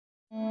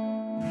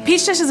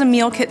PeachDish is a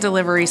meal kit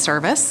delivery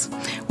service.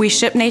 We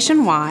ship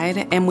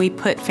nationwide and we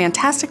put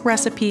fantastic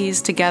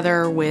recipes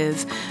together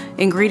with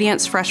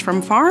ingredients fresh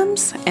from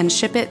farms and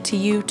ship it to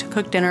you to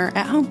cook dinner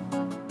at home.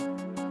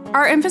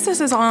 Our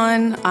emphasis is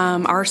on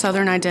our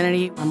Southern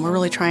identity. We're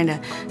really trying to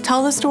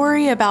tell the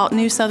story about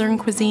new Southern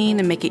cuisine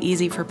and make it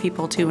easy for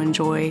people to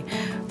enjoy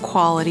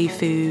quality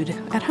food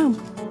at home.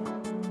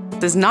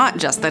 It's not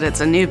just that it's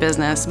a new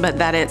business, but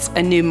that it's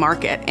a new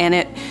market, and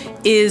it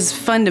is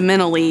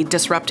fundamentally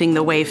disrupting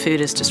the way food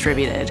is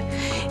distributed.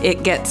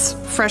 It gets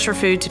fresher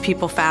food to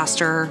people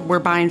faster. We're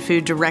buying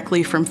food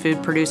directly from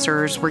food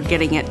producers. We're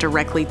getting it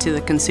directly to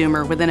the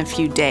consumer within a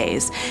few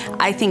days.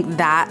 I think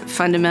that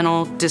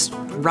fundamental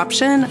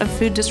disruption of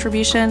food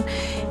distribution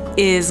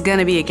is going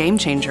to be a game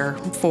changer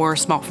for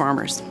small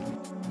farmers.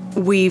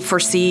 We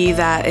foresee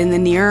that in the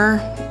near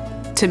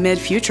to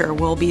mid-future,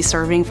 we'll be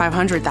serving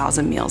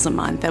 500,000 meals a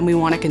month, and we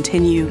want to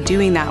continue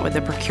doing that with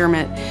the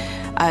procurement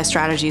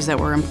strategies that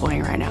we're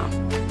employing right now.